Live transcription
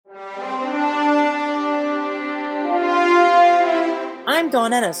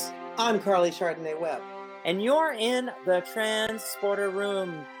Don Ennis. I'm Carly Chardonnay Webb. And you're in the Transporter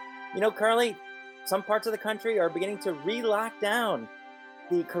Room. You know, Carly, some parts of the country are beginning to re-lock down.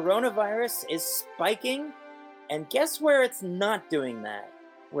 The coronavirus is spiking, and guess where it's not doing that?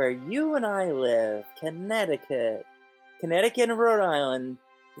 Where you and I live, Connecticut. Connecticut and Rhode Island,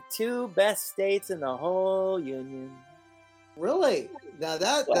 the two best states in the whole union. Really? Now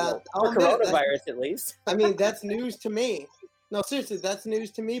for coronavirus, at least. I mean, that's news to me. No, seriously, that's news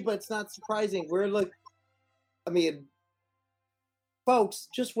to me, but it's not surprising. Folks,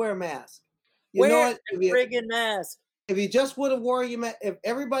 just wear a mask. Wear a friggin' mask. If you just would have worn your mask, if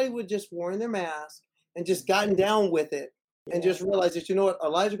everybody would just worn their mask and just gotten down with it and just realized that, you know what, our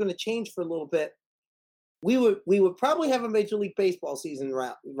lives are going to change for a little bit, we would probably have a Major League Baseball season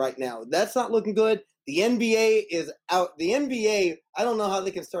right now. That's not looking good. The NBA is out. The NBA, I don't know how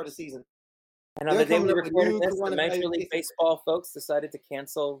they can start a season. And on the day we recorded this, the Major League Baseball folks decided to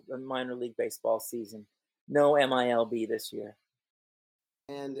cancel the minor league baseball season. No MILB this year.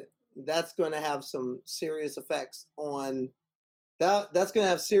 And that's going to have some serious effects on that. That's going to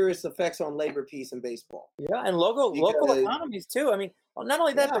have serious effects on labor peace in baseball. Yeah, and local economies too. I mean, not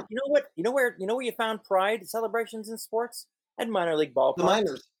only that, but you know where you found pride celebrations in sports? At minor league ballparks. The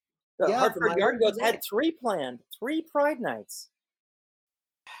minors. The Hartford Yard Goats had three Pride nights.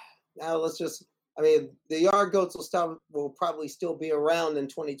 Now the Yard Goats will probably still be around in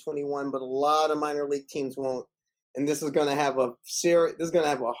 2021, but a lot of minor league teams won't. And this is going to have a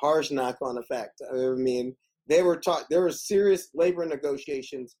harsh knock-on effect. I mean, there were serious labor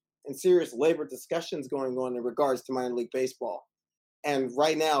negotiations and serious labor discussions going on in regards to minor league baseball. And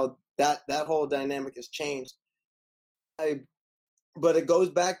right now, that whole dynamic has changed. But it goes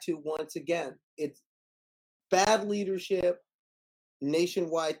back to, once again, it's bad leadership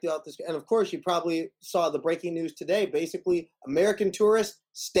nationwide throughout this. And of course, you probably saw the breaking news today. Basically, American tourists,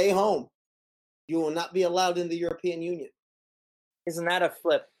 stay home. You will not be allowed in the European Union. Isn't that a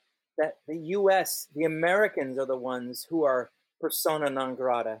flip? That the U.S., the Americans are the ones who are persona non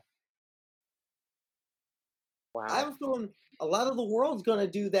grata. Wow. I have a feeling a lot of the world's going to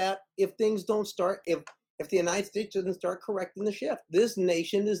do that if things don't start, if the United States doesn't start correcting the shift. This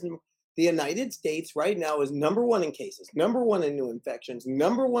nation the United States right now is number one in cases, number one in new infections,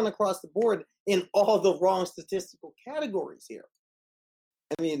 number one across the board in all the wrong statistical categories here.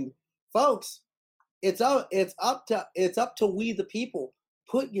 I mean, folks, it's up to we the people.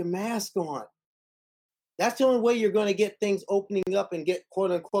 Put your mask on. That's the only way you're going to get things opening up and get,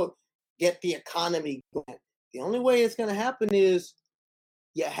 quote unquote, get the economy going. The only way it's going to happen is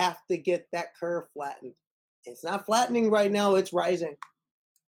you have to get that curve flattened. It's not flattening right now, it's rising.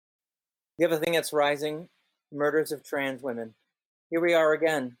 The other thing that's rising, murders of trans women. Here we are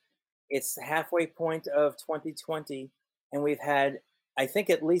again. It's the halfway point of 2020, and we've had, I think,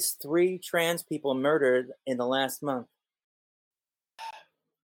 at least 3 trans people murdered in the last month.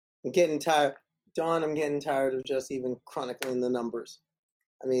 I'm getting tired. Don, I'm getting tired of just even chronicling the numbers.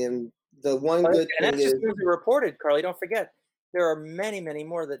 I mean, the one good thing that's just reported, Carly. Don't forget, there are many, many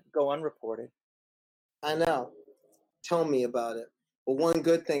more that go unreported. I know. Tell me about it. But one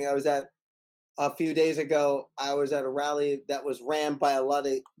good thing, a few days ago, I was at a rally that was ran by a lot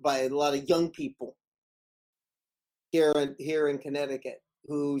of young people here in Connecticut.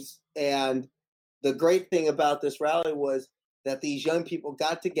 And the great thing about this rally was that these young people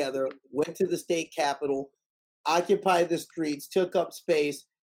got together, went to the state capitol, occupied the streets, took up space,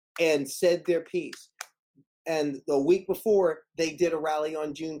 and said their piece. And the week before, they did a rally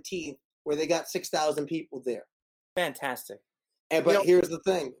on Juneteenth where they got 6,000 people there. Fantastic. But here's the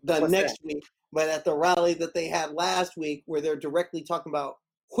thing. But at the rally that they had last week, where they're directly talking about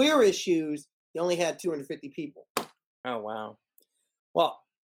queer issues, they only had 250 people. Oh, wow. Well,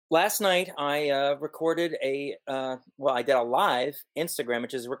 last night I recorded I did a live Instagram,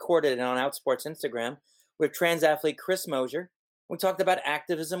 which is recorded on Outsports Instagram, with trans athlete Chris Mosier. We talked about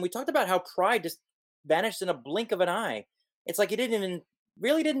activism. We talked about how pride just vanished in a blink of an eye. It's like you didn't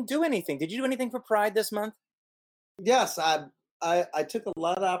do anything. Did you do anything for pride this month? Yes, I took a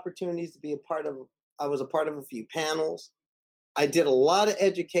lot of opportunities to be I was a part of a few panels. I did a lot of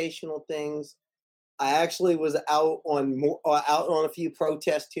educational things. I actually was out on a few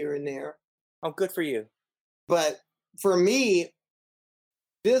protests here and there. Oh, good for you. But for me,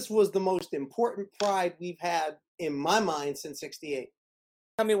 this was the most important pride we've had in my mind since '68.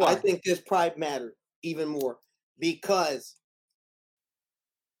 Tell me why. I think this pride mattered even more because,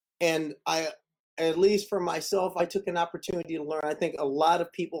 and at least for myself, I took an opportunity to learn. I think a lot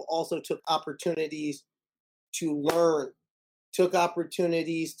of people also took opportunities to learn, took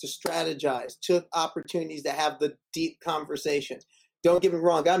opportunities to strategize, took opportunities to have the deep conversations. Don't get me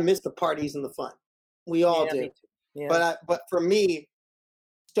wrong, I miss the parties and the fun. We all Yeah, do. me too. Yeah. But for me,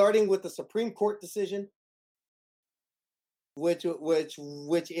 starting with the Supreme Court decision, which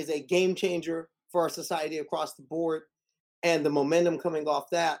is a game changer for our society across the board, and the momentum coming off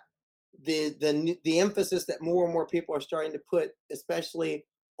that, the emphasis that more and more people are starting to put, especially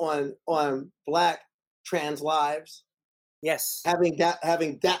on Black trans lives, Yes. having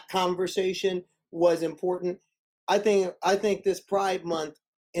that conversation was important. I think this Pride Month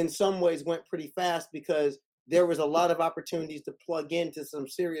in some ways went pretty fast because there was a lot of opportunities to plug into some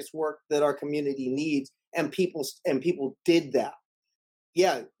serious work that our community needs, and people did that.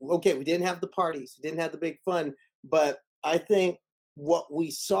 Yeah, okay, we didn't have the parties, didn't have the big fun, but I think what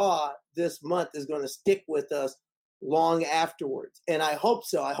we saw this month is going to stick with us long afterwards. And I hope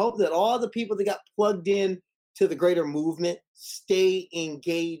so. I hope that all the people that got plugged in to the greater movement stay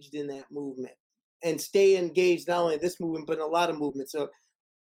engaged in that movement and stay engaged not only in this movement, but in a lot of movements. So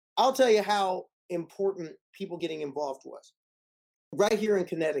I'll tell you how important people getting involved was. Right here in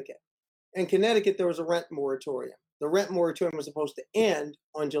Connecticut. In Connecticut, there was a rent moratorium. The rent moratorium was supposed to end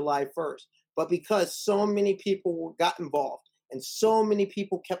on July 1st. But because so many people got involved and so many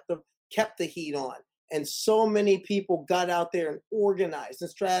people kept the heat on, and so many people got out there and organized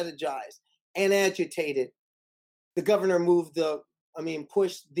and strategized and agitated, the governor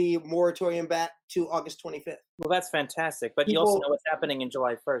pushed the moratorium back to August 25th. Well, that's fantastic. But you also know what's happening in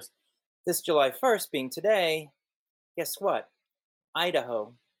July 1st. This July 1st being today, guess what?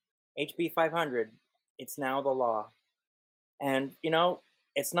 Idaho, HB 500, it's now the law. And,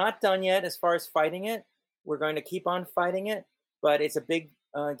 it's not done yet as far as fighting it. We're going to keep on fighting it, but it's a big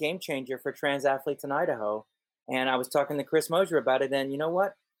game changer for trans athletes in Idaho. And I was talking to Chris Mosier about it, and you know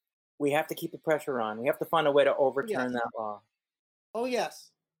what? We have to keep the pressure on. We have to find a way to overturn that law. Oh,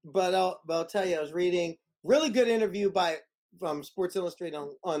 yes. But I'll tell you, I was reading really good interview from Sports Illustrated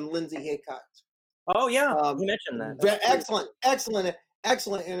on Lindsay Haycock. Oh, yeah. You mentioned that.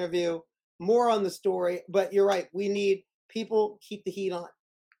 Excellent interview. More on the story. But you're right. We need people keep the heat on.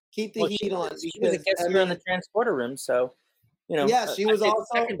 Keep the heat on. She was a guest here on the Transporter Room, so, Yeah, she was also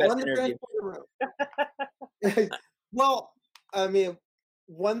on the interview. Transporter Room. Well,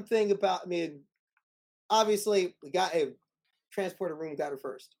 one thing about obviously we got a Transporter Room got her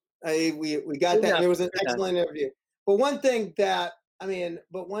first. We got that. And it was an excellent interview. But one thing that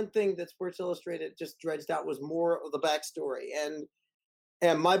Sports Illustrated just dredged out was more of the backstory,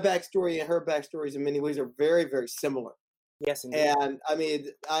 and my backstory and her backstories in many ways are very, very similar. Yes, indeed. And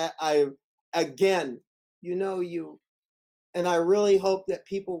I again, and I really hope that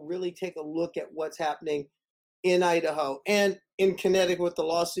people really take a look at what's happening in Idaho and in Connecticut with the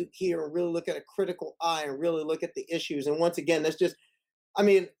lawsuit here, and really look at a critical eye and really look at the issues. And once again, that's just,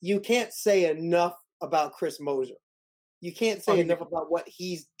 you can't say enough about Chris Mosier. You can't say enough about what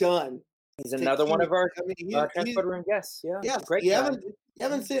he's done. He's another one of our Transporter Room guests. Yeah. Yes. Great You guy.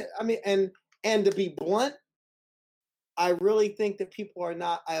 haven't seen, and to be blunt, I really think that people are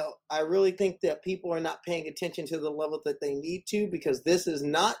not. I really think that people are not paying attention to the level that they need to, because this is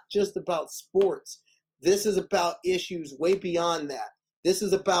not just about sports. This is about issues way beyond that. This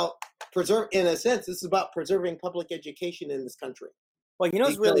is about in a sense, this is about preserving public education in this country. Well,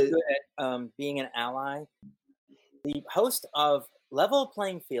 who's really good at being an ally? The host of Level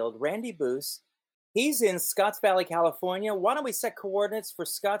Playing Field, Randy Boos. He's in Scotts Valley, California. Why don't we set coordinates for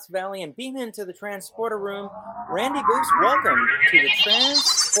Scotts Valley and beam into the Transporter Room? Randy Boos, welcome to the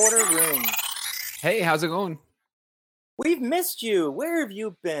Transporter Room. Hey, how's it going? We've missed you. Where have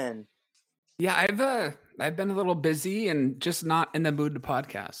you been? Yeah, I've been a little busy and just not in the mood to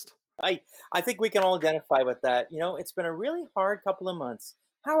podcast. I think we can all identify with that. It's been a really hard couple of months.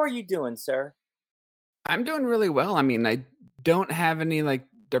 How are you doing, sir? I'm doing really well. I don't have any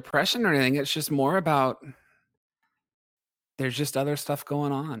depression or anything. It's just more about there's just other stuff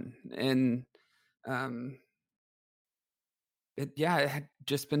going on, and I had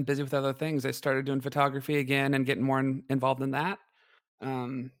just been busy with other things. I started doing photography again and getting more involved in that.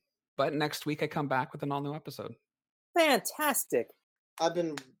 But next week I come back with an all new episode. Fantastic. I've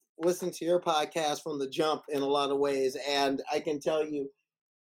been listening to your podcast from the jump in a lot of ways, and I can tell you,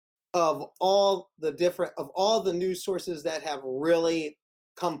 of all the news sources that have really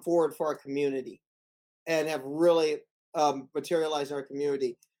come forward for our community and have really materialized in our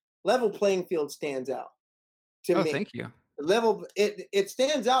community, Level Playing Field stands out to me. Thank you. It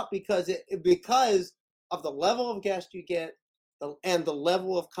stands out because of the level of guests you get and the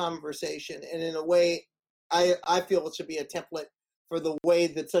level of conversation, and in a way, I feel it should be a template for the way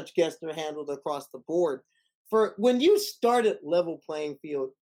that such guests are handled across the board. For when you started Level Playing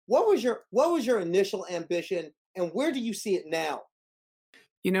Field, what was your initial ambition, and where do you see it now?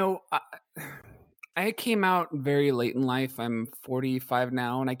 You know, I came out very late in life. I'm 45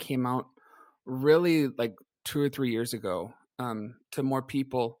 now, and I came out really like 2 or 3 years ago to more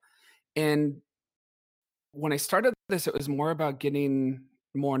people. And when I started this, it was more about getting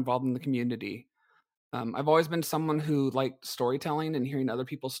more involved in the community. I've always been someone who liked storytelling and hearing other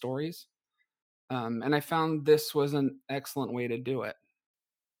people's stories. And I found this was an excellent way to do it.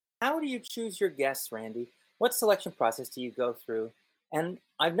 How do you choose your guests, Randy? What selection process do you go through? And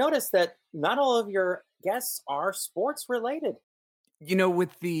I've noticed that not all of your guests are sports related.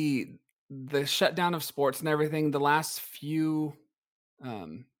 With the shutdown of sports and everything, the last few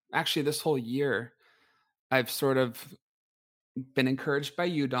actually this whole year, I've sort of been encouraged by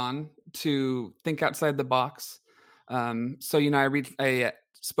you, Don, to think outside the box. I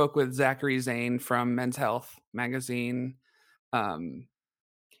spoke with Zachary Zane from Men's Health magazine, um,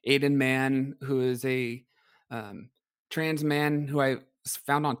 Aiden Mann, who is a um, trans man who I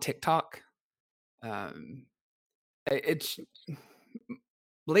found on TikTok. Um, it's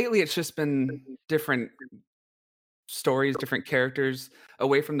lately it's just been different stories, different characters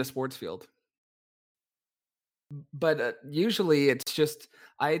away from the sports field. But usually it's just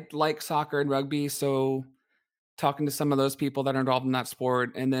I like soccer and rugby, so talking to some of those people that are involved in that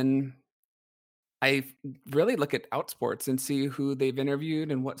sport, and then I really look at outsports and see who they've interviewed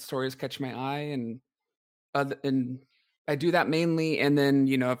and what stories catch my eye, and I do that mainly. And then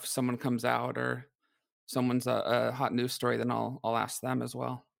if someone comes out or someone's a hot news story, then I'll ask them as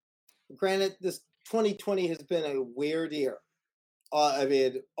well. Granted, this 2020 has been a weird year. I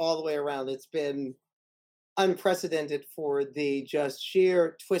mean, all the way around, it's been unprecedented for the just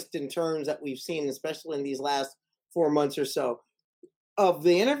sheer twists and turns that we've seen, especially in these last 4 months or so. Of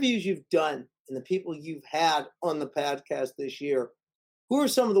the interviews you've done and the people you've had on the podcast this year, who are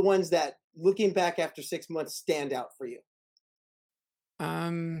some of the ones that, looking back after 6 months, stand out for you?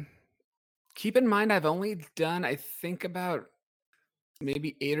 Um, Keep in mind I've only done I think about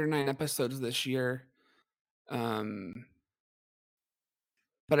maybe 8 or 9 episodes this year. Um,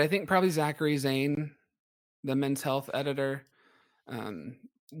 but I think probably Zachary Zane, the Men's Health editor. Um,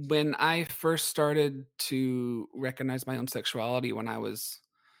 when I first started to recognize my own sexuality when I was,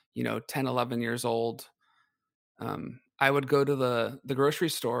 10, 11 years old, I would go to the grocery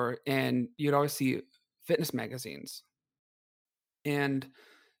store and you'd always see fitness magazines. And,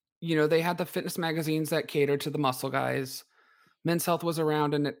 they had the fitness magazines that catered to the muscle guys. Men's Health was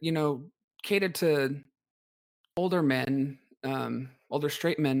around and it, catered to older men, older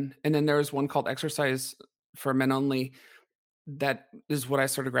straight men. And then there was one called Exercise for Men Only. That is what I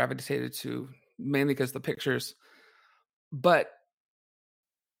sort of gravitated to, mainly because the pictures. But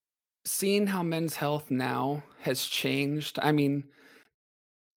seeing how Men's Health now has changed, I mean,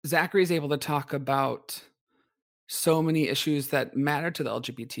 Zachary is able to talk about so many issues that matter to the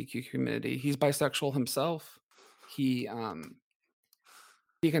LGBTQ community. He's bisexual himself. He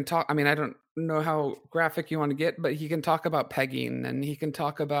he can talk. I mean, I don't know how graphic you want to get, but he can talk about pegging, and he can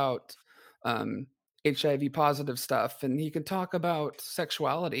talk about um, HIV positive stuff, and he can talk about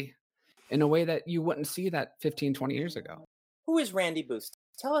sexuality in a way that you wouldn't see that 15, 20 years ago. Who is Randy Boost?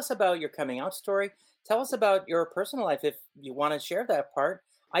 Tell us about your coming out story. Tell us about your personal life if you want to share that part.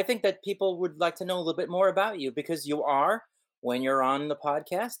 I think that people would like to know a little bit more about you because you are, when you're on the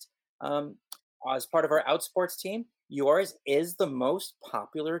podcast, um, as part of our Outsports team, yours is the most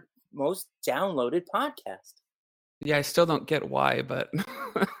popular, most downloaded podcast. Yeah, I still don't get why, but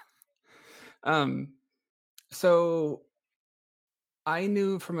um, so I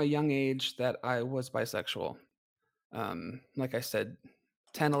knew from a young age that I was bisexual. Like I said,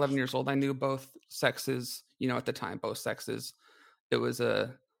 10, 11 years old, I knew both sexes, at the time, both sexes. It was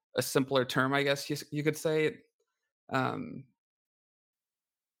a simpler term, I guess you could say. Um,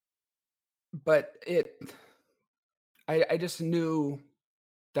 but I just knew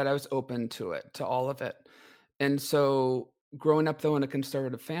that I was open to it, to all of it. And so growing up though in a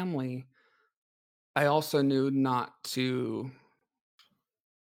conservative family, I also knew not to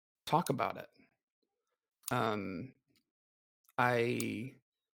talk about it. Um, I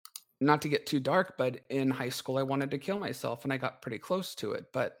not to get too dark, but in high school I wanted to kill myself and I got pretty close to it.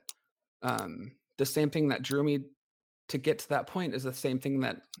 But the same thing that drew me to get to that point is the same thing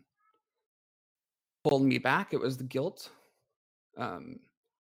that pulled me back. It was the guilt. Um,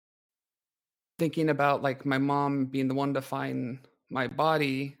 Thinking about like my mom being the one to find my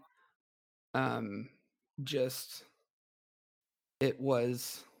body, um, just it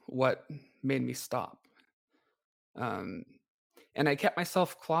was what made me stop. Um, and I kept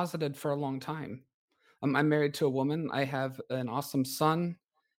myself closeted for a long time. I'm married to a woman. I have an awesome son.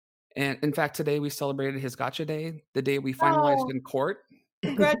 And in fact, today we celebrated his gotcha day, the day we finalized Oh, in court.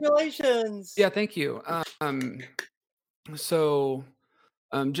 Congratulations. Yeah, thank you. So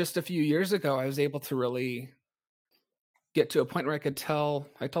just a few years ago, I was able to really get to a point where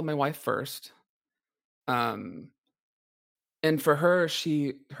I told my wife first. Um, and for her,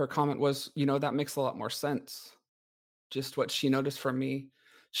 her comment was, that makes a lot more sense. Just what she noticed from me.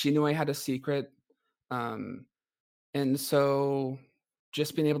 She knew I had a secret. Um, and so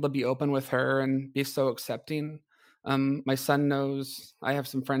just being able to be open with her and be so accepting. My son knows, I have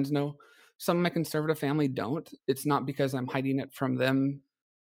some friends know. Some of my conservative family don't. It's not because I'm hiding it from them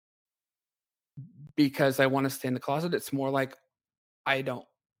because I want to stay in the closet. It's more like I don't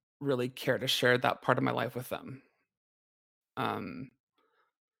really care to share that part of my life with them. Um,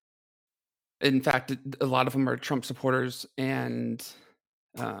 in fact, a lot of them are Trump supporters, and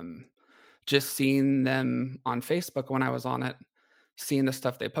um, just seeing them on Facebook when I was on it, seeing the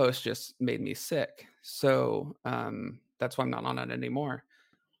stuff they post just made me sick. So that's why I'm not on it anymore.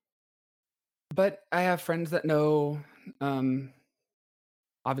 But I have friends that know,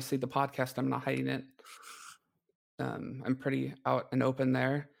 obviously the podcast, I'm not hiding it. I'm pretty out and open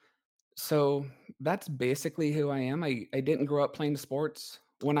there. So that's basically who I am. I didn't grow up playing sports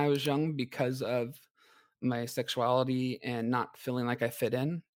when I was young because of my sexuality and not feeling like I fit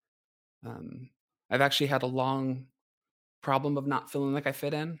in. I've actually had a long problem of not feeling like I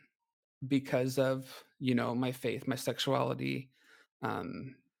fit in because of, my faith, my sexuality,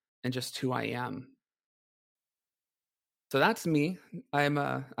 and just who I am. So that's me. I'm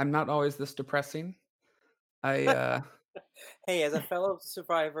not always this depressing. I Hey, as a fellow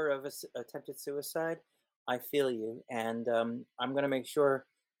survivor of attempted suicide, I feel you, and I'm going to make sure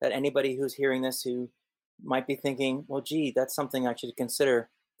that anybody who's hearing this who might be thinking, "Well, gee, that's something I should consider."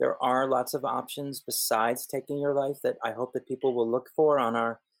 There are lots of options besides taking your life that I hope that people will look for on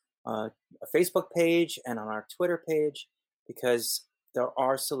our uh, Facebook page and on our Twitter page, because there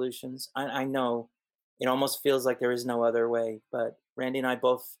are solutions. I know it almost feels like there is no other way, but Randy and I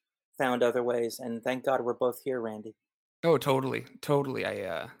both found other ways, and thank God we're both here, Randy. Oh, totally, totally.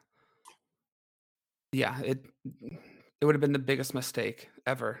 Yeah, it would have been the biggest mistake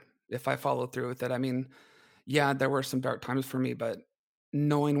ever if I followed through with it. I mean, yeah, there were some dark times for me, but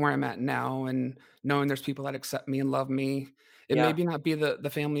knowing where I'm at now and knowing there's people that accept me and love me, it Yeah. maybe not be the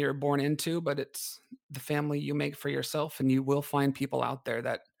family you're born into, but it's the family you make for yourself, and you will find people out there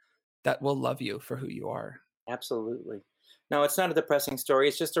that will love you for who you are. Absolutely. No, it's not a depressing story.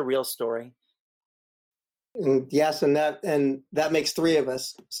 It's just a real story. Yes, and that makes three of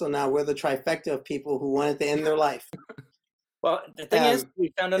us. So now we're the trifecta of people who wanted to end their life. Well, the thing is, Um,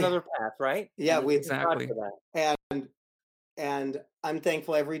 we found another path, right? Yeah, And we thank God Exactly. for that. and I'm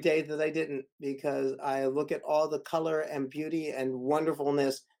thankful every day that I didn't, because I look at all the color and beauty and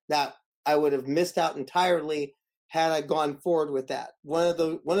wonderfulness that I would have missed out entirely had I gone forward with that. One of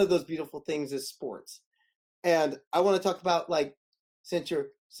those beautiful things is sports. And I want to talk about, like, since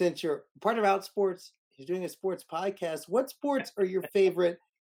you're part of Outsports, you're doing a sports podcast. What sports are your favorite?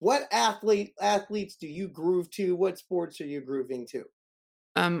 What athletes do you groove to? What sports are you grooving to?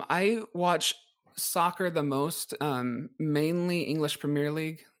 I watch soccer the most, mainly English Premier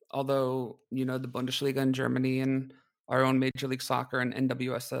League, although, the Bundesliga in Germany and our own Major League Soccer and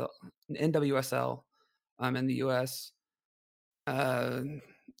NWSL in the US. Uh,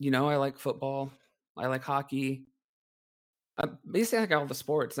 I like football. I like hockey. Basically, I like all the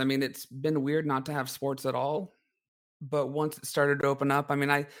sports. I mean, it's been weird not to have sports at all. But once it started to open up, I mean,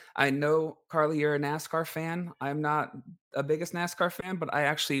 I know, Carly, you're a NASCAR fan. I'm not a biggest NASCAR fan, but I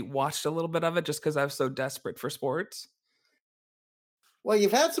actually watched a little bit of it just because I was so desperate for sports. Well,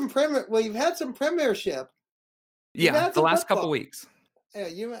 you've had some premiership. You've Yeah, had the some last couple football. weeks. Yeah,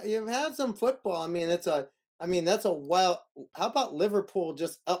 you've had some football. I mean, that's a wild. How about Liverpool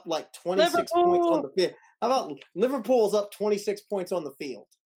just up like 26 points on the field? How about Liverpool's up 26 points on the field?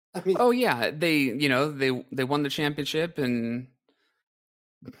 I mean, Oh yeah, they won the championship, and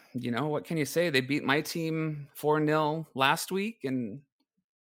what can you say? They beat my team 4-0 last week, and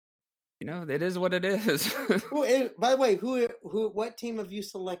it is what it is. by the way, what team have you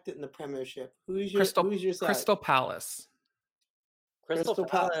selected in the Premiership? Who's your side? Crystal Palace. Crystal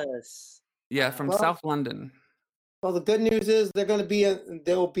Palace. Yeah, from Well, South London. Well, the good news is they'll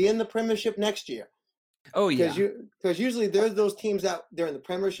be in the Premiership next year. Oh yeah. Because usually there's those teams out there in the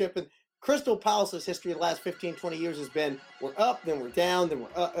Premiership, and Crystal Palace's history the last 15, 20 years has been, we're up, then we're down, then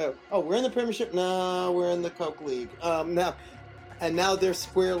we're up. We're in the Premiership? No, we're in the Coke League. Now they're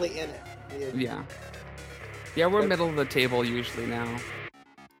squarely in it. Yeah. Yeah, we're middle of the table usually now.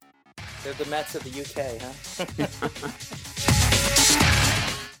 They're the Mets of the UK, huh?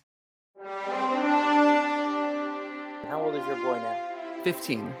 How old is your boy now?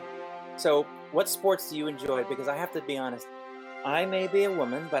 15. So, what sports do you enjoy? Because I have to be honest, I may be a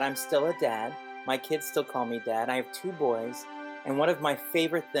woman, but I'm still a dad. My kids still call me dad. I have two boys, and one of my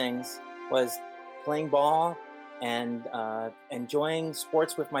favorite things was playing ball and enjoying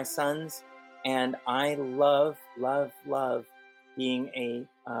sports with my sons. And I love, love, love being a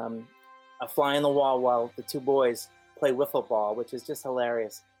fly on the wall while the two boys play wiffle ball, which is just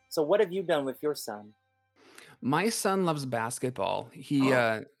hilarious. So, what have you done with your son? My son loves basketball.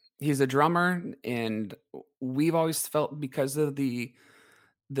 He's a drummer, and we've always felt because of the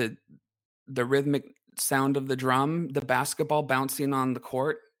the rhythmic sound of the drum, the basketball bouncing on the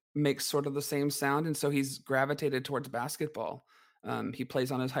court makes sort of the same sound, and so he's gravitated towards basketball. He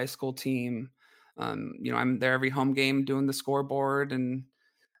plays on his high school team. I'm there every home game doing the scoreboard, and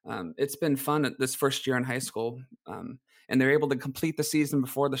it's been fun at this first year in high school. And they're able to complete the season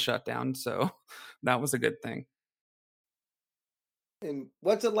before the shutdown, so that was a good thing. And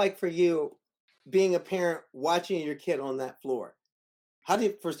what's it like for you being a parent watching your kid on that floor? How do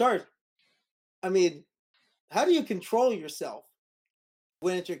you, for starters, I mean, how do you control yourself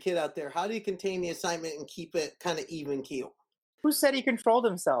when it's your kid out there? How do you contain the excitement and keep it kind of even keel? Who said he controlled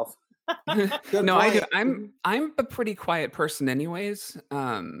himself? Good No, I do. point. I'm a pretty quiet person anyways.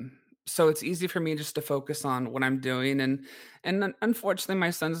 So it's easy for me just to focus on what I'm doing, and unfortunately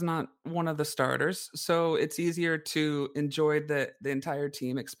my son's not one of the starters, so it's easier to enjoy the entire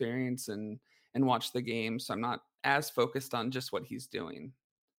team experience and watch the game, so I'm not as focused on just what he's doing.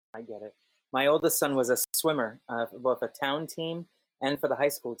 I get it. My oldest son was a swimmer for both a town team and for the high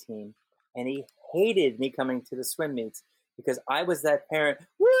school team, and he hated me coming to the swim meets because I was that parent.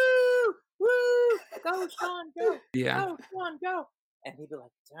 Woo, woo, go Sean, go, Yeah. go Sean, go, and he'd be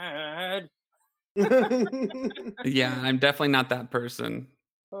like, Dad. Yeah, I'm definitely not that person.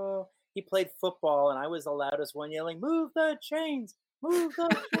 Oh, he played football, and I was the loudest one yelling, "Move the chains, move the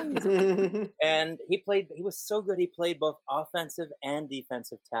chains!" And he played. He was so good. He played both offensive and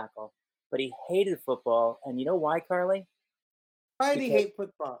defensive tackle, but he hated football. And you know why, Carly? Why do you Because hate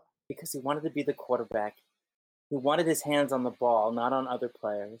football? because he wanted to be the quarterback. He wanted his hands on the ball, not on other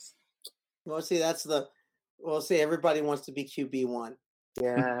players. Well, see, everybody wants to be QB1.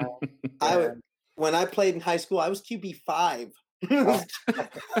 Yeah, I yeah. would, when I played in high school, I was QB5. Oh, you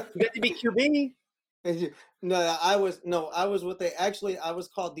got to be QB. I was what they actually, I was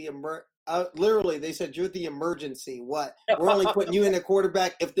called literally, they said, you're the emergency. What? We're only putting you in a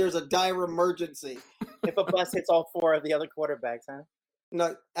quarterback if there's a dire emergency. If a bus hits all four of the other quarterbacks, huh?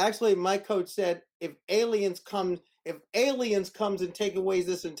 No, actually, my coach said, if aliens comes and take away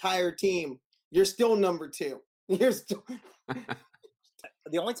this entire team, you're still number 2. You're still.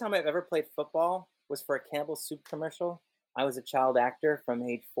 The only time I've ever played football was for a Campbell Soup commercial. I was a child actor from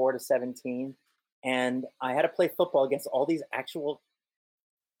age 4 to 17, and I had to play football against all these actual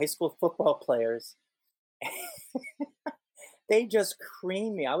high school football players. They just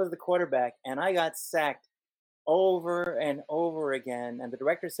creamed me. I was the quarterback, and I got sacked over and over again. And the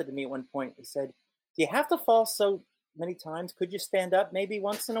director said to me at one point, he said, "Do you have to fall so many times? Could you stand up maybe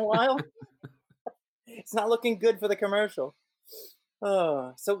once in a while?" It's not looking good for the commercial.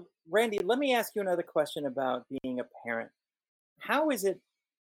 Oh, so Randy, let me ask you another question about being a parent. How is it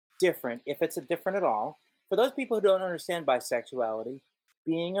different, if it's different at all, for those people who don't understand bisexuality,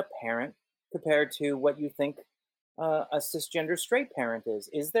 being a parent compared to what you think a cisgender straight parent is?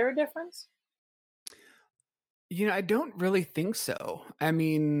 Is there a difference? I don't really think so. I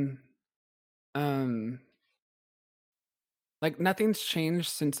mean, um, like nothing's changed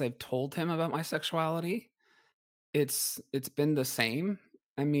since I've told him about my sexuality. It's been the same.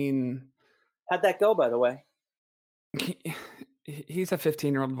 I mean, How'd that go, by the way? he's a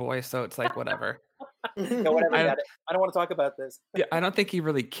 15-year-old boy, so it's like whatever. No, whatever. I Got it. I don't want to talk about this. Yeah, I don't think he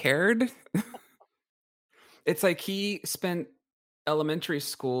really cared. It's like he spent elementary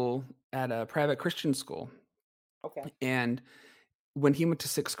school at a private Christian school, Okay. and when he went to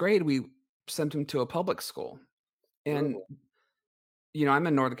 6th grade, we sent him to a public school. And Ooh. I'm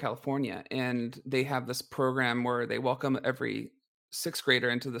in Northern California, and they have this program where they welcome every 6th grader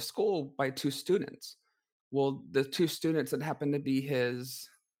into the school by 2 students. Well, the 2 students that happen to be his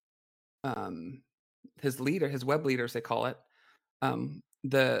leader, his web leaders, they call it.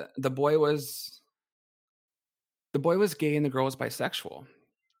 The boy was gay and the girl was bisexual.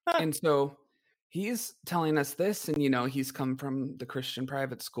 And so he's telling us this, and he's come from the Christian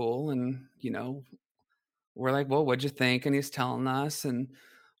private school, and we're like, well, what'd you think? And he's telling us, and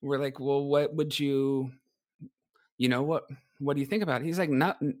we're like, well, what would what do you think about it? He's like,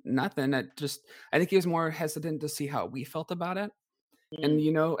 nothing. I think he was more hesitant to see how we felt about it. And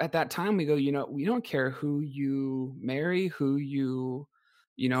Mm. at that time we go, we don't care who you marry, who you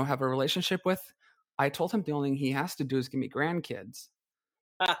have a relationship with. I told him the only thing he has to do is give me grandkids.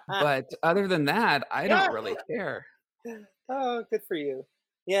 But other than that, I don't really care. Oh, good for you.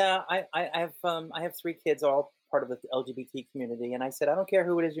 Yeah, I have three kids, all part of the LGBT community, and I said I don't care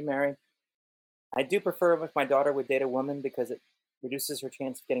who it is you marry. I do prefer if my daughter would date a woman because it reduces her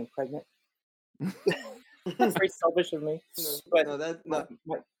chance of getting pregnant. That's very selfish of me, but No, that my,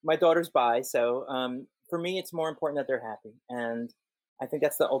 no. my daughter's bi, so for me, it's more important that they're happy, and I think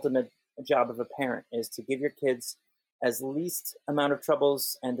that's the ultimate job of a parent is to give your kids as least amount of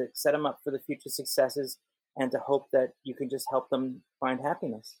troubles and to set them up for the future successes, and to hope that you can just help them find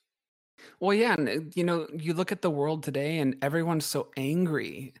happiness. Well, yeah, and you look at the world today and everyone's so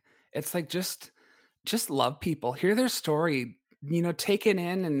angry. It's like just love people. Hear their story, take it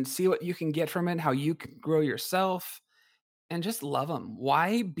in and see what you can get from it, how you can grow yourself, and just love them.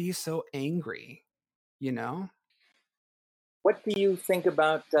 Why be so angry, you know? What do you think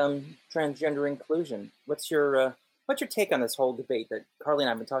about transgender inclusion? What's your take on this whole debate that Carly and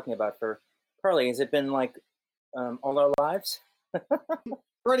I've been talking about for Carly? Has it been like all our lives?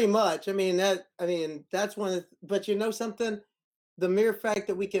 Pretty much. That's one of but you know something? The mere fact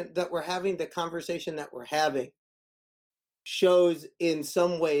that we're having the conversation that we're having shows in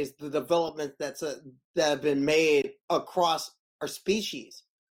some ways the development that have been made across our species.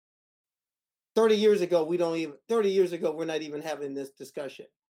 30 years ago, 30 years ago, we're not even having this discussion.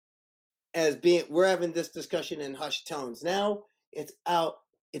 We're having this discussion in hushed tones. Now it's out,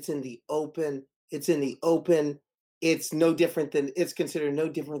 it's in the open, it's no different than it's considered no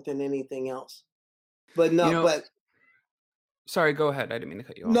different than anything else. But You no, know, but sorry, go ahead. I didn't mean to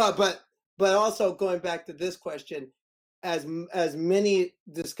cut you off. no, but also going back to this question, as many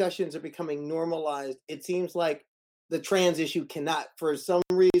discussions are becoming normalized, it seems like the trans issue cannot, for some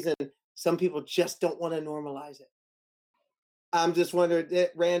reason, some people just don't want to normalize it. I'm just wondering,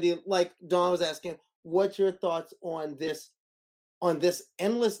 Randy, like Dawn was asking, what's your thoughts on this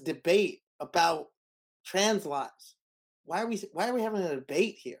endless debate about trans lives? Why are we having a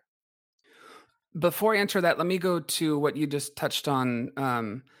debate here? Before I answer that, let me go to what you just touched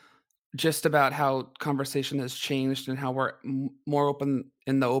on, just about how conversation has changed and how we're more open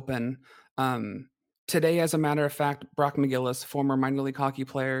in the open. Today, as a matter of fact, Brock McGillis, former minor league hockey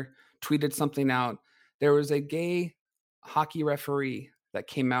player, tweeted something out. There was a gay hockey referee that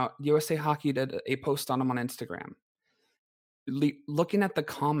came out. USA Hockey did a post on him on Instagram. Looking at the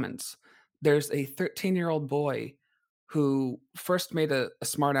comments, there's a 13-year-old boy who first made a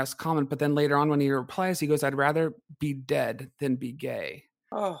smart ass comment, but then later on when he replies, he goes, "I'd rather be dead than be gay."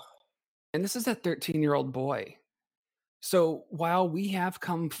 Oh, And this is a 13-year-old boy. So while we have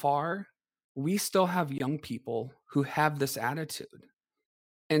come far, we still have young people who have this attitude.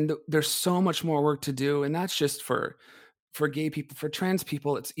 And there's so much more work to do. And that's just for gay people. For trans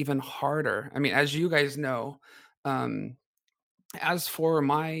people, it's even harder. I mean, as you guys know, um, as for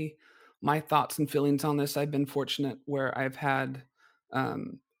my thoughts and feelings on this, I've been fortunate where I've had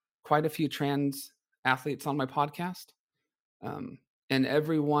um, quite a few trans athletes on my podcast. Um, and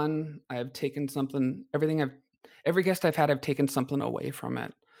everyone I've taken something, every guest I've had, I've taken something away from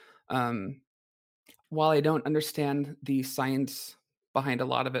it. Um, while I don't understand the science behind a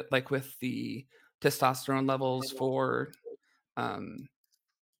lot of it, like with the testosterone levels um,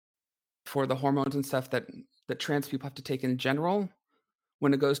 for the hormones and stuff that trans people have to take in general,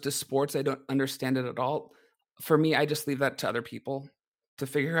 when it goes to sports, I don't understand it at all. For me, I just leave that to other people to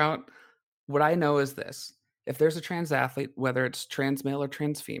figure out. What I know is this: if there's a trans athlete, whether it's trans male or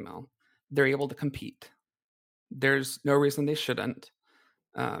trans female, they're able to compete. There's no reason they shouldn't.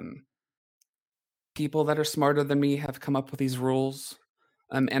 Um, People that are smarter than me have come up with these rules,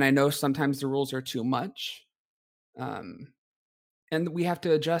 and I know sometimes the rules are too much, um, and we have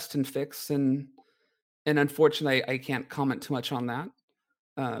to adjust and fix. And unfortunately, I can't comment too much on that.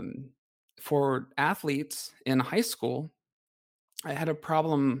 Um, for athletes in high school, I had a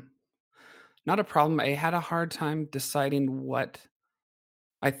problem. Not a problem. I had a hard time deciding what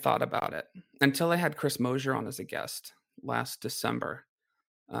I thought about it until I had Chris Mosier on as a guest last December.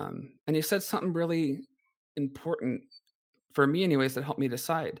 And he said something really important for me, anyways, that helped me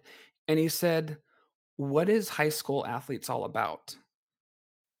decide. And he said, "What is high school athletes all about?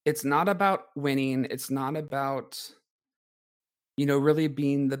 It's not about winning. It's not about, really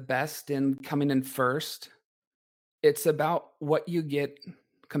being the best and coming in first. It's about what you get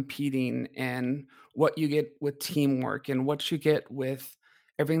competing and what you get with teamwork and what you get with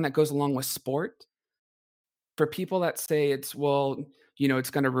everything that goes along with sport." For people that say it's, well,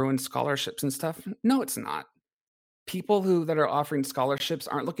 it's going to ruin scholarships and stuff. No, it's not. People that are offering scholarships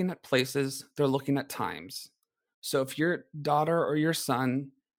aren't looking at places, they're looking at times. So if your daughter or your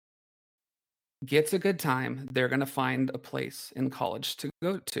son gets a good time, they're going to find a place in college to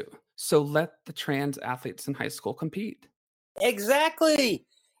go to. So let the trans athletes in high school compete. Exactly.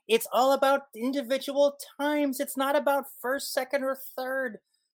 It's all about individual times. It's not about first, second, or third.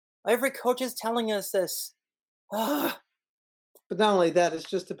 Every coach is telling us this. Ah, But not only that, it's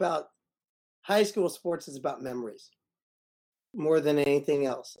just about high school sports is about memories more than anything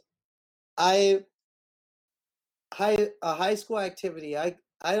else. I a high school activity. I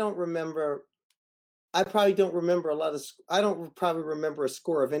don't remember. I probably don't remember a lot of. I don't probably remember a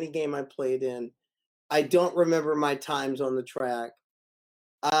score of any game I played in. I don't remember my times on the track.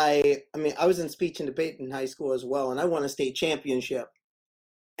 I mean, I was in speech and debate in high school as well, and I won a state championship.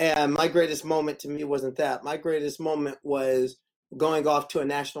 And my greatest moment to me wasn't that. My greatest moment was going off to a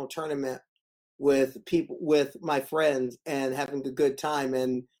national tournament with people, with my friends, and having a good time.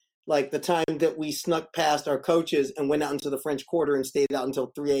 And like the time that we snuck past our coaches and went out into the French Quarter and stayed out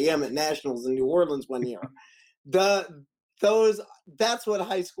until 3 a.m. at nationals in New Orleans one year. the those That's what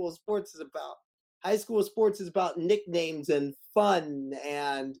high school sports is about. High school sports is about nicknames and fun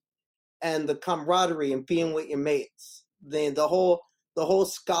and the camaraderie and being with your mates. The whole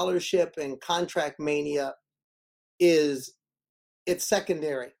scholarship and contract mania it's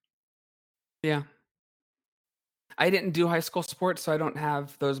secondary. Yeah. I didn't do high school sports, so I don't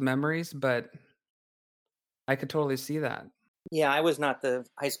have those memories, but I could totally see that. yeah, I was not the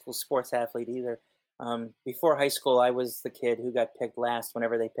high school sports athlete either. Before high school, I was the kid who got picked last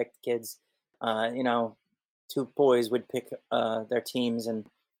whenever they picked kids. You know, two boys would pick their teams, and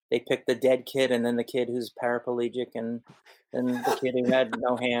they picked the dead kid, and then the kid who's paraplegic, and then the kid who had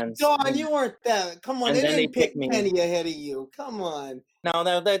no hands. Dawn, you weren't that. Come on, And they then they didn't pick picked me. Penny ahead of you. Come on.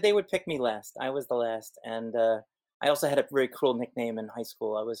 No, they would pick me last. I was the last, and I also had a very cruel nickname in high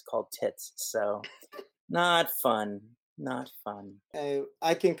school. I was called Tits, so not fun. Not fun.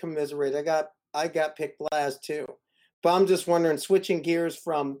 I can commiserate. I got picked last too. But I'm just wondering, switching gears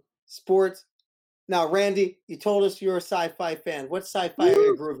from sports. Now, Randy, you told us you're a sci-fi fan. What sci-fi are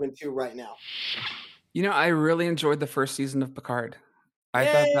you grooving to right now? You know, I really enjoyed the first season of Picard. I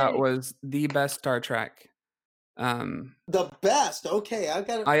thought that Yay! was the best Star Trek. Um, The best. Okay, I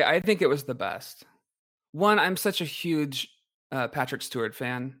got it. I think it was the best. One, I'm such a huge Patrick Stewart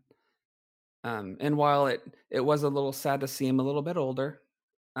fan. And while it was a little sad to see him a little bit older,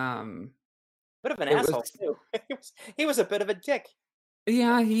 um, Bit of an it asshole was too. He was a bit of a dick.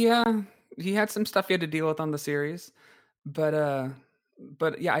 yeah, he had some stuff he had to deal with on the series, but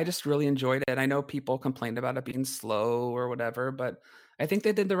yeah, I just really enjoyed it. I know people complained about it being slow or whatever, but I think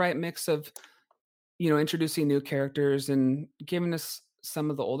they did the right mix of, introducing new characters and giving us some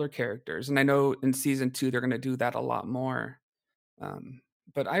of the older characters. And I know in season 2 they're going to do that a lot more.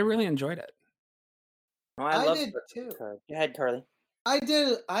 But I really enjoyed it. Oh, I I love did Star Trek too. Picard. Go ahead, Carly. I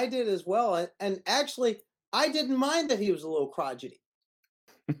did as well. And actually, I didn't mind that he was a little crotchety.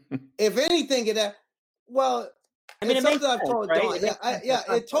 If anything, well, I mean, it's it makes something I've sense, told right? Dawn. It Yeah,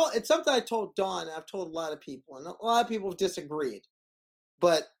 makes sense. it's something I told Dawn. And I've told a lot of people, and a lot of people have disagreed.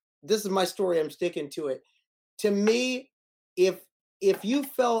 But this is my story. I'm sticking to it. To me, if if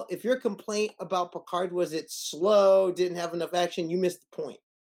your complaint about Picard was it slow, didn't have enough action, you missed the point.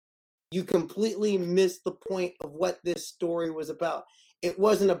 You completely missed the point of what this story was about. It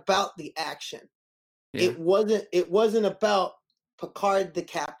wasn't about the action. Yeah. It wasn't about Picard the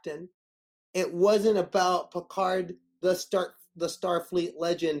captain. It wasn't about Picard the Starfleet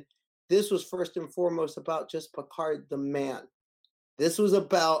legend. This was first and foremost about just Picard the man. This was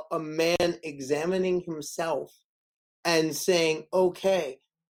about a man examining himself and saying, "Okay,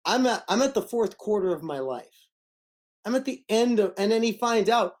 I'm at the fourth quarter of my life. I'm at the end of," and then he finds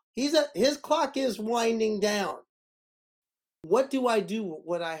out his clock is winding down. What do I do with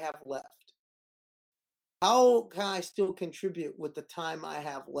what I have left? How can I still contribute with the time I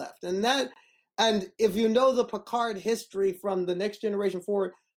have left? And if you know the Picard history from the Next Generation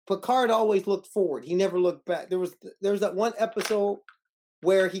forward, Picard always looked forward. He never looked back. There was that one episode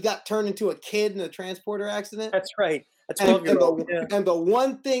where he got turned into a kid in a transporter accident. That's right. A And 12-year-old. the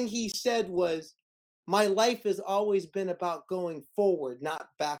one thing he said was, "My life has always been about going forward, not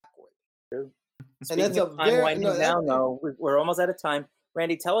backward." And that's Speaking a of time very winding no, that, down, though, we're almost out of time.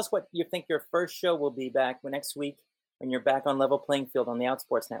 Randy, tell us what you think your first show will be back next week when you're back on Level Playing Field on the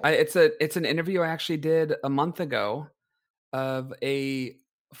Outsports Network. It's an interview I actually did a month ago of a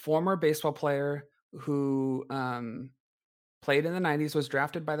former baseball player who played in the 90s, was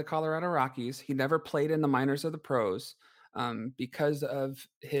drafted by the Colorado Rockies. He never played in the minors or the pros because of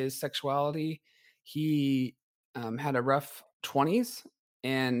his sexuality. He had a rough 20s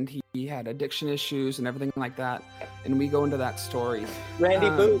and he had addiction issues and everything like that. And we go into that story. Randy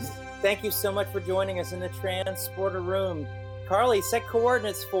Booth, thank you so much for joining us in the Transporter Room. Carly, set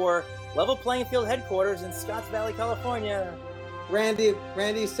coordinates for Level Playing Field headquarters in Scotts Valley, California. Randy,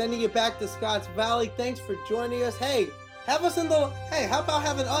 sending you back to Scotts Valley. Thanks for joining us. Hey, how about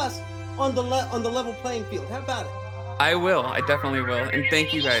having us on the level playing field? How about it? I will. I definitely will. And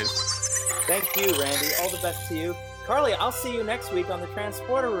thank you guys. Thank you, Randy. All the best to you. Carly, I'll see you next week on the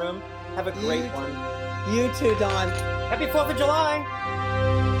Transporter Room. Have a great one. You too, Don. Happy 4th of July.